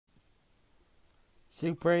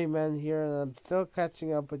Supereddieman here, and I'm still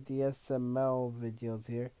catching up with the SML videos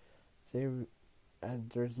here. And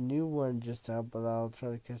there's a new one just out, but I'll try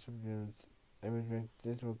to catch up with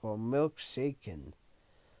this one called Milkshaken.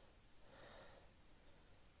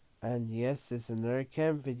 And yes, it's another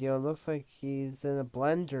Ken video. It looks like he's in a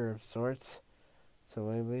blender of sorts. So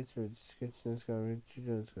anyways, for the description, it's going to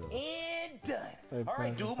and done.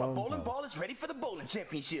 Alright, dude, my bowling ball is ready for the bowling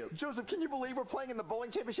championship. Joseph, can you believe we're playing in the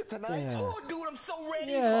bowling championship tonight? Yeah. Oh, dude, I'm so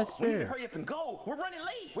ready. Yeah, that's we need to fair. hurry up and go. We're running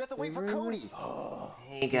late. We have to wait for Cody.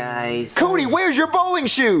 Hey guys. Cody, where's your bowling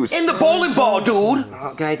shoes? In the bowling ball, dude.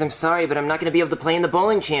 Oh, guys, I'm sorry, but I'm not going to be able to play in the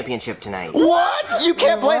bowling championship tonight. What? You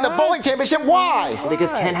can't play in the bowling championship? Why?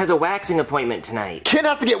 Because Ken has a waxing appointment tonight. Ken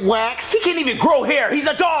has to get waxed? He can't even grow hair. He's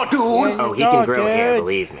a dog, dude. Oh, he can grow hair,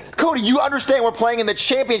 believe me. Cody, you understand we're playing in the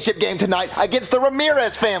championship game tonight against the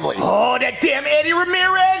Ramirez family. Oh, that damn Eddie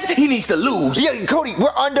Ramirez. He needs to lose. Yeah, Cody,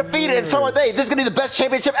 we're undefeated and so are they. This is going to be the best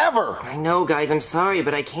championship ever. I know, guys, I'm sorry,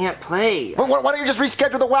 but I can't play. Well, why don't you just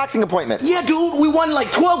reschedule the waxing appointment? Yeah, dude, we won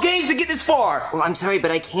like 12 games to get this far. Well, I'm sorry,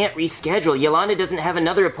 but I can't reschedule. Yolanda doesn't have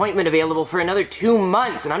another appointment available for another 2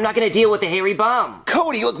 months, and I'm not going to deal with the hairy bum.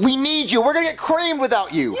 Cody, look, we need you. We're going to get creamed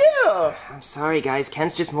without you. Yeah. I'm sorry, guys.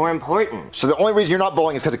 Ken's just more important. So the only reason you're not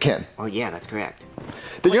bowling is because of Ken. Well, yeah, that's correct.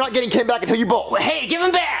 Then you're not getting Ken back until you bowl. Well, hey, give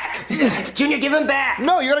him back! Junior, give him back!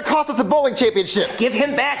 No, you're going to cost us the bowling championship. Give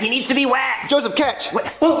him back! He needs to be waxed! Joseph, catch. What?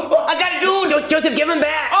 I got it, dude! Joseph, give him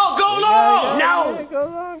back! Oh, go long! No! Go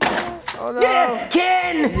long. Oh no! Yeah,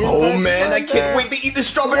 Ken! Oh man, I can't wait to eat the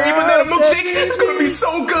strawberry banana milkshake. It's gonna be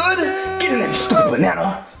so good. Get in there, you stupid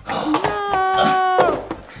banana.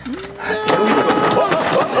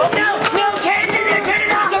 No, Ken's in there! Turn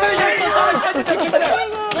it off!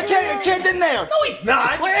 Ken's in there. No, he's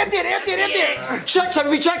not. Well, empty it. Check.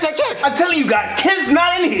 I'm telling you guys, Ken's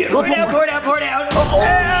not in here. Pour it out! Oh,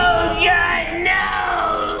 God,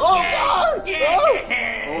 no! Oh, God.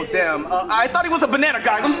 Oh damn, I thought he was a banana,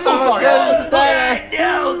 guys. I'm so sorry. No,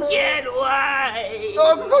 Ken, why?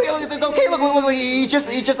 Oh, Cody, it's okay. Look, he's just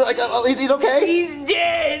like, he's okay. He's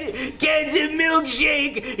dead! Ken's a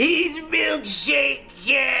milkshake! He's milkshake!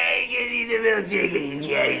 Yeah, he's a milkshake!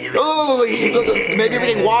 Yeah, Look, maybe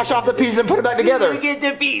we can wash off the pieces and put it back together. Get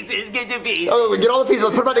the pieces! Oh, get all the pieces.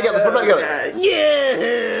 Let's put it back together.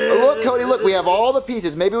 Yeah! Look, Cody, look, we have all the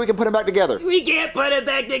pieces. Maybe we can put them back together. We can't put him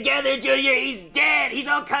back together, Junior! He's dead! He's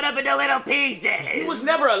all cut up into little pieces! He was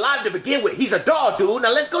never alive to begin with. He's a dog, dude.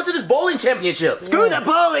 Now let's go to this bowling championship. Screw the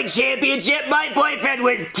bowling championship! My boyfriend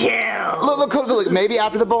was killed! Look, maybe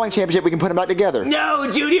after the bowling championship we can put them back together. No,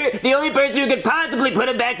 Junior! The only person who could possibly put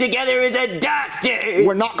him back together is a doctor!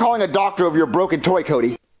 We're not calling a doctor over your broken toy,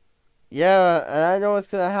 Cody. Yeah, and I know what's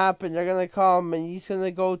gonna happen. They're gonna call him, and he's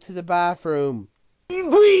gonna go to the bathroom.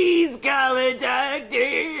 Please call a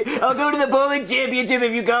doctor! I'll go to the bowling championship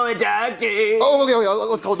if you call a doctor! Oh, okay,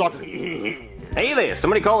 let's call a doctor. Hey there,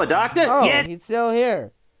 somebody call a doctor? Oh, Yes. he's still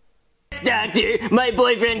here. Doctor, my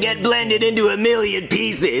boyfriend got blended into a million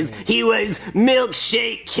pieces. He was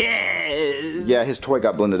milkshake Ken. Yeah, his toy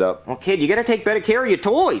got blended up. Well, kid, you gotta take better care of your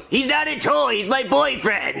toys. He's not a toy, he's my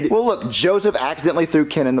boyfriend. Well, look, Joseph accidentally threw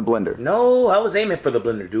Ken in the blender. No, I was aiming for the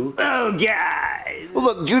blender, dude. Oh, God. Well,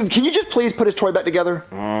 look, dude, can you just please put his toy back together?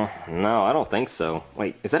 No, I don't think so.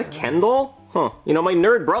 Wait, is that a Ken doll? Huh, you know, my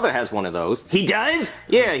nerd brother has one of those. He does?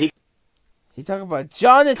 Yeah, he He's talking about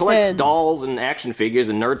Jonathan. collects dolls and action figures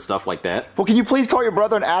and nerd stuff like that. Well, can you please call your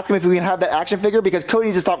brother and ask him if we can have that action figure? Because Cody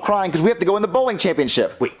needs to stop crying because we have to go in the bowling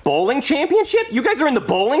championship. Wait, bowling championship? You guys are in the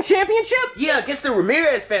bowling championship? Yeah, against the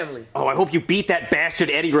Ramirez family. Oh, I hope you beat that bastard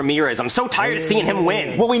Eddie Ramirez. I'm so tired of seeing him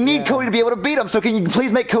win. Well, we need Cody to be able to beat him, so can you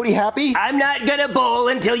please make Cody happy? I'm not gonna bowl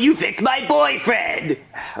until you fix my boyfriend.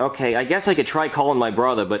 Okay, I guess I could try calling my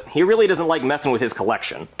brother, but he really doesn't like messing with his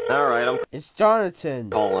collection. Alright, I'm It's Jonathan.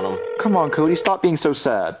 calling him. Come on, Cody, stop being so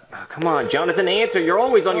sad. Come on, Jonathan, answer. You're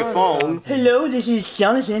always on your phone. Hello, this is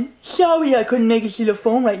Jonathan. Sorry I couldn't make it to the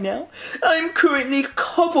phone right now. I'm currently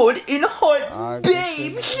covered in hot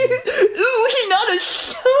babes. Ooh, Hinata,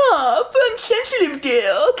 stop. I'm sensitive,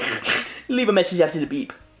 girl. Leave a message after the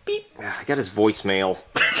beep. Beep. I got his voicemail.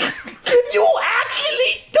 You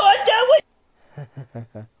actually thought that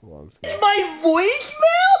was my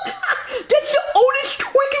voicemail? That's the oldest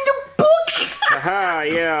trick in the book. Haha,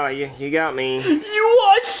 yeah, you got me. You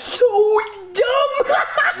are so dumb.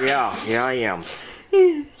 Yeah, I am.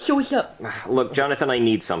 So what's up? Look, Jonathan, I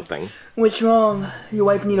need something. What's wrong? Your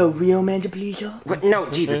wife need a real man to please her? What? No,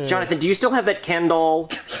 Jesus, Jonathan, do you still have that Ken doll?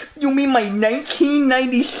 You mean my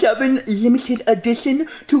 1997 limited edition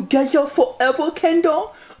Together Forever Ken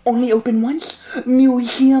doll? Only open once?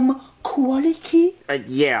 Museum quality?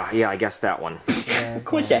 Yeah, I guess that one. Of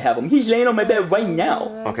course I have him. He's laying on my bed right now.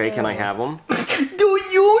 Okay, can I have him? Do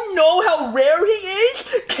you know how rare he is?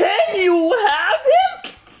 Can you have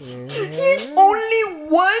him? He's only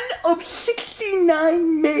one of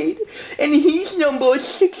 69 made, and he's number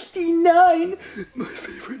 69. My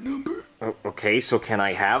favorite number. Okay, so can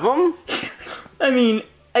I have him? I mean,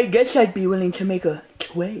 I guess I'd be willing to make a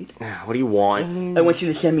trade. What do you want? I want you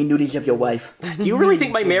to send me nudes of your wife. Do you really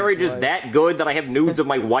think my marriage is that good that I have nudes of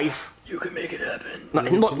my wife? You can make it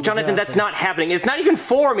happen. Look, Jonathan, that's not happening. It's not even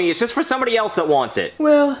for me. It's just for somebody else that wants it.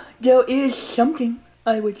 Well, there is something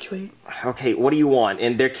I would trade. Okay, what do you want?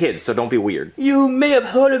 And they're kids, so don't be weird. You may have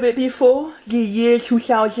heard of it before. The year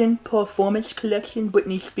 2000 Performance Collection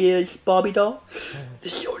Britney Spears Barbie doll. The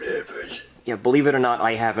short-haired version. Yeah, believe it or not,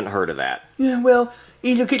 I haven't heard of that. Yeah, well,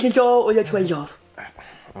 either get the doll or the trade's off.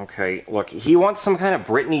 Okay, look, he wants some kind of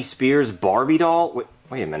Britney Spears Barbie doll?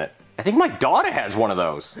 Wait a minute. I think my daughter has one of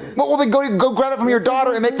those. Well, then go grab it from your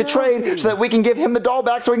daughter and make the trade so that we can give him the doll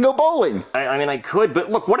back so we can go bowling. I mean, I could, but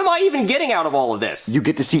look, what am I even getting out of all of this? You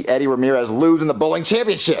get to see Eddie Ramirez lose in the bowling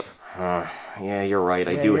championship. Yeah, you're right.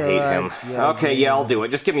 I do hate him. Yeah, okay, yeah, I'll do it.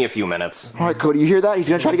 Just give me a few minutes. All right, Cody, you hear that? He's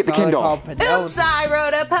going to try to get the Ken doll. Oops, I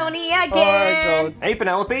rode a pony again. Hey,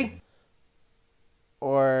 Penelope.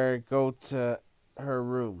 Or go to her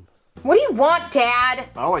room. What do you want, Dad?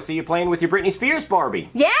 Oh, I see you playing with your Britney Spears Barbie.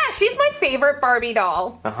 Yeah, she's my favorite Barbie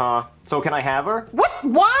doll. Uh-huh. So can I have her? What?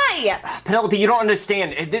 Why? Penelope, you don't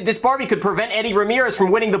understand. This Barbie could prevent Eddie Ramirez from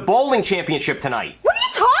winning the bowling championship tonight. What are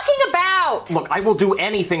you talking about? Look, I will do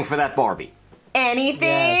anything for that Barbie. Anything?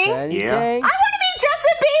 Anything? Yeah. I want to be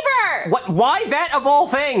Justin Bieber! What? Why that of all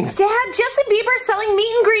things? Dad, Justin Bieber's selling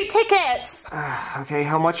meet and greet tickets. Okay,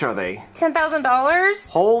 how much are they?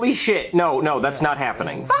 $10,000? Holy shit. No, that's not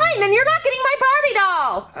happening. Fine, then you're not getting my Barbie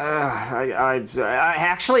doll. I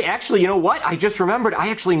actually, you know what? I just remembered. I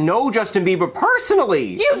actually know Justin Bieber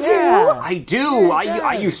personally. You do? I do.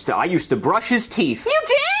 I used to brush his teeth. You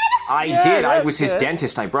did? I did. I was his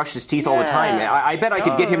dentist. I brushed his teeth all the time. I bet I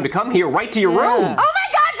could get him to come here right to your room. Oh my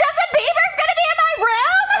God, Justin Bieber's gonna be in my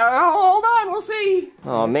room? Hold on, we'll see.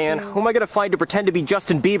 Oh man, who am I gonna find to pretend to be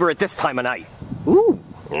Justin Bieber at this time of night? Ooh.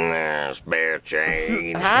 Spare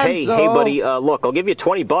change. Hey, buddy, look, I'll give you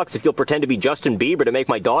 $20 if you'll pretend to be Justin Bieber to make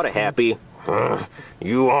my daughter happy.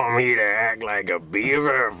 You want me to act like a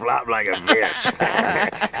beaver or flop like a fish?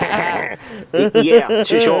 Yeah,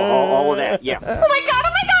 sure, all of that, yeah. Oh my God,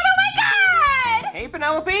 oh my God, oh my God! Hey,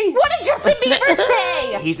 Penelope? What did Justin Bieber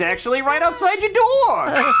say? He's actually right outside your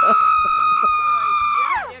door.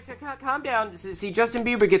 Calm down. See, Justin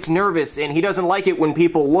Bieber gets nervous, and he doesn't like it when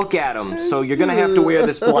people look at him, so you're gonna have to wear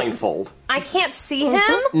this blindfold. I can't see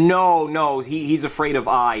him? No, he's afraid of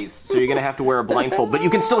eyes, so you're gonna have to wear a blindfold, but you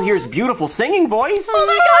can still hear his beautiful singing voice. Oh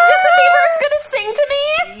my God, Justin Bieber is gonna sing to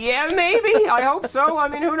me? Yeah, maybe. I hope so. I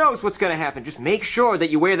mean, who knows what's gonna happen. Just make sure that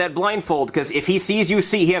you wear that blindfold, because if he sees you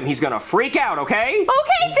see him, he's gonna freak out, okay?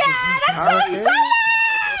 Okay, Dad, I'm so excited!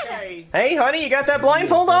 Hey, honey, you got that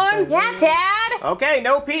blindfold on? Yeah, Dad. Okay,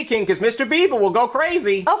 no peeking, because Mr. Bieber will go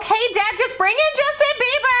crazy. Okay, Dad, just bring in Justin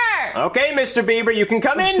Bieber. Okay, Mr. Bieber, you can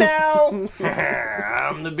come in now.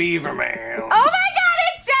 I'm the Beaver Man. Oh my God,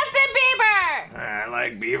 it's Justin Bieber. I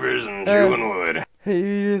like beavers and chewing wood.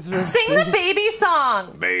 Sing the baby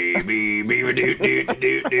song. Baby beaver doot doot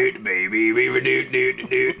doot doot, baby beaver doot doot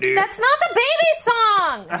doot doot. That's not the baby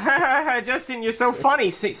song. Justin, you're so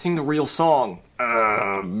funny. Sing the real song.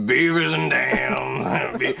 Beavers and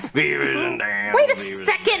dams. Beavers and dams. Wait a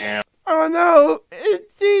second. Oh no,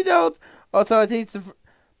 it's Cheetos. Also, I think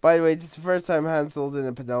by the way, this is the first time Han Solo's in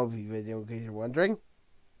a Penelope video, in case you're wondering.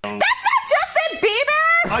 That's not Justin Bieber.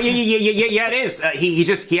 Oh, yeah, it is.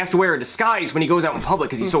 He has to wear a disguise when he goes out in public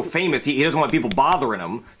because he's so famous. He doesn't want people bothering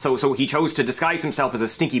him, so he chose to disguise himself as a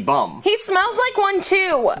stinky bum. He smells like one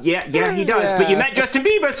too. Yeah, he does. But you met Justin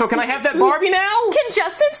Bieber, so can I have that Barbie now? Can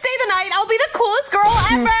Justin stay the night? I'll be the coolest girl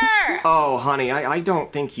ever. Oh, honey, I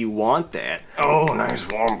don't think you want that. Oh, nice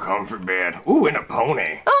warm comfort bed. Ooh, and a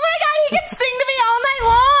pony. Oh my God, he can sing to me all night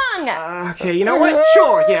long. Okay, you know what?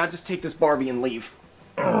 Sure, yeah, I'll just take this Barbie and leave.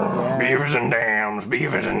 Beavers and dams,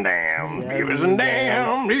 beavers and dams, beavers and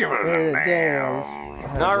dams, beavers and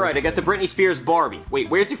dams. All right, I got the Britney Spears Barbie. Wait,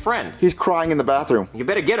 where's your friend? He's crying in the bathroom. You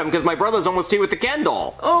better get him, because my brother's almost here with the Ken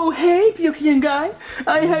doll. Oh, hey, Pixie guy.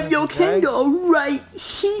 I have your Ken doll right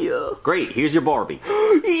here. Great, here's your Barbie.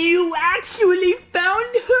 You actually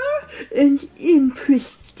found her? And in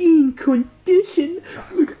pristine condition.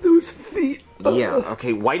 Look at those feet. Yeah,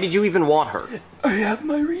 okay, why did you even want her? I have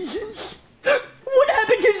my reasons. What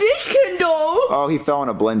happened to this Ken doll? Oh, he fell in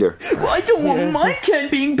a blender. Well, I don't want my Ken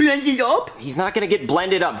being blended up. He's not gonna get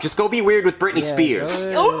blended up. Just go be weird with Britney Spears.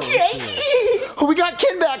 Okay. Oh, we got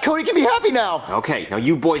Ken back. Cody can be happy now. Okay, now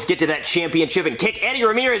you boys get to that championship and kick Eddie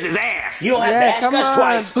Ramirez's ass. You don't have to ask us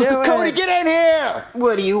twice. Cody, get in here.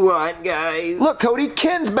 What do you want, guys? Look, Cody,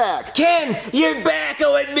 Ken's back. Ken, you're back.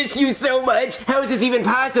 Oh, I miss you so much. How is this even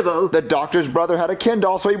possible? The doctor's brother had a Ken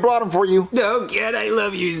doll, so he brought him for you. Oh, Ken, I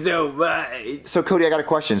love you so much. So, Cody, I got a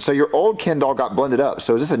question. So your old Ken doll got blended up.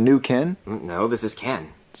 So is this a new Ken? No, this is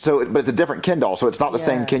Ken. So, but it's a different Ken doll, so it's not the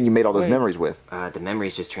same Ken you made all those memories with. The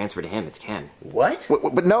memories just transferred to him. It's Ken. What?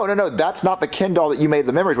 But no, that's not the Ken doll that you made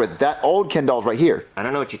the memories with. That old Ken doll's right here. I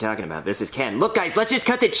don't know what you're talking about. This is Ken. Look, guys, let's just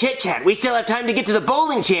cut the chit-chat. We still have time to get to the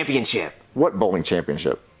bowling championship. What bowling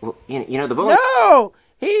championship? Well, you know the bowling No!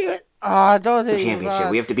 Don't think championship.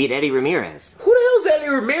 We have to beat Eddie Ramirez. Who the hell's Eddie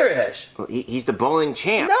Ramirez? Well, he's the bowling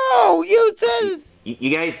champ. No, you did.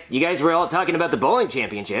 You guys were all talking about the bowling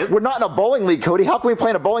championship. We're not in a bowling league, Cody. How can we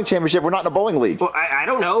play in a bowling championship? We're not in a bowling league. Well, I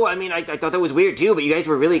don't know. I mean, I thought that was weird too, but you guys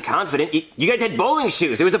were really confident. You guys had bowling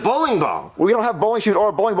shoes. There was a bowling ball. We don't have bowling shoes or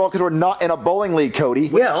a bowling ball because we're not in a bowling league, Cody.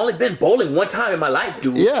 Yeah, I only been bowling one time in my life,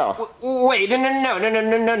 dude. Yeah. Wait, no.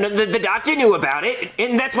 The doctor knew about it,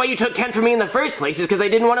 and that's why you took Ken from me in the first place, is because I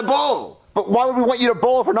didn't want to bowl. But why would we want you to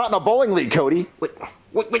bowl if we're not in a bowling league, Cody? Wait,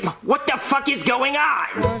 what the fuck is going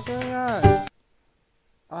on? What's going on?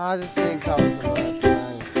 This thing comes from last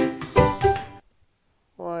time.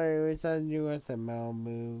 Why, we thought you were the Mel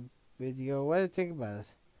Move video. What did you think about it?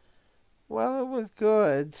 Well, it was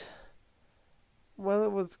good.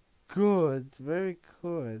 Very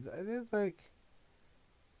good. I did like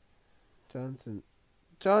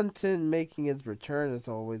Johnson making his return as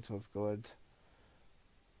always was good.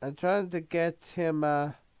 I'm trying to get him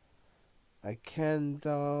a Ken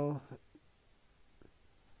doll.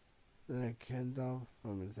 A Ken doll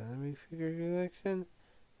from his anime figure collection.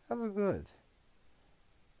 That was good.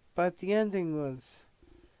 But the ending was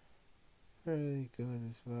really good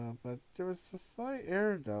as well. But there was a slight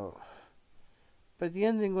error though. But the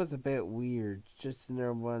ending was a bit weird. Just in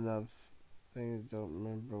there one of things I don't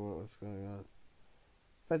remember what was going on.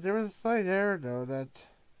 But there was a slight error though that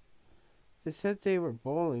they said they were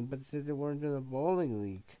bowling, but they said they weren't in a bowling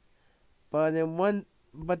league.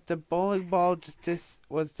 But the bowling ball just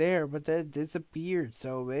was there, but then it disappeared.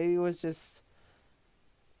 So maybe it was just,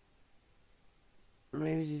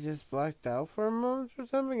 maybe she just blacked out for a moment or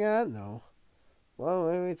something. I don't know. Well,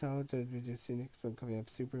 anyway, so we just see next one coming up.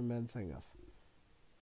 Superman signing off.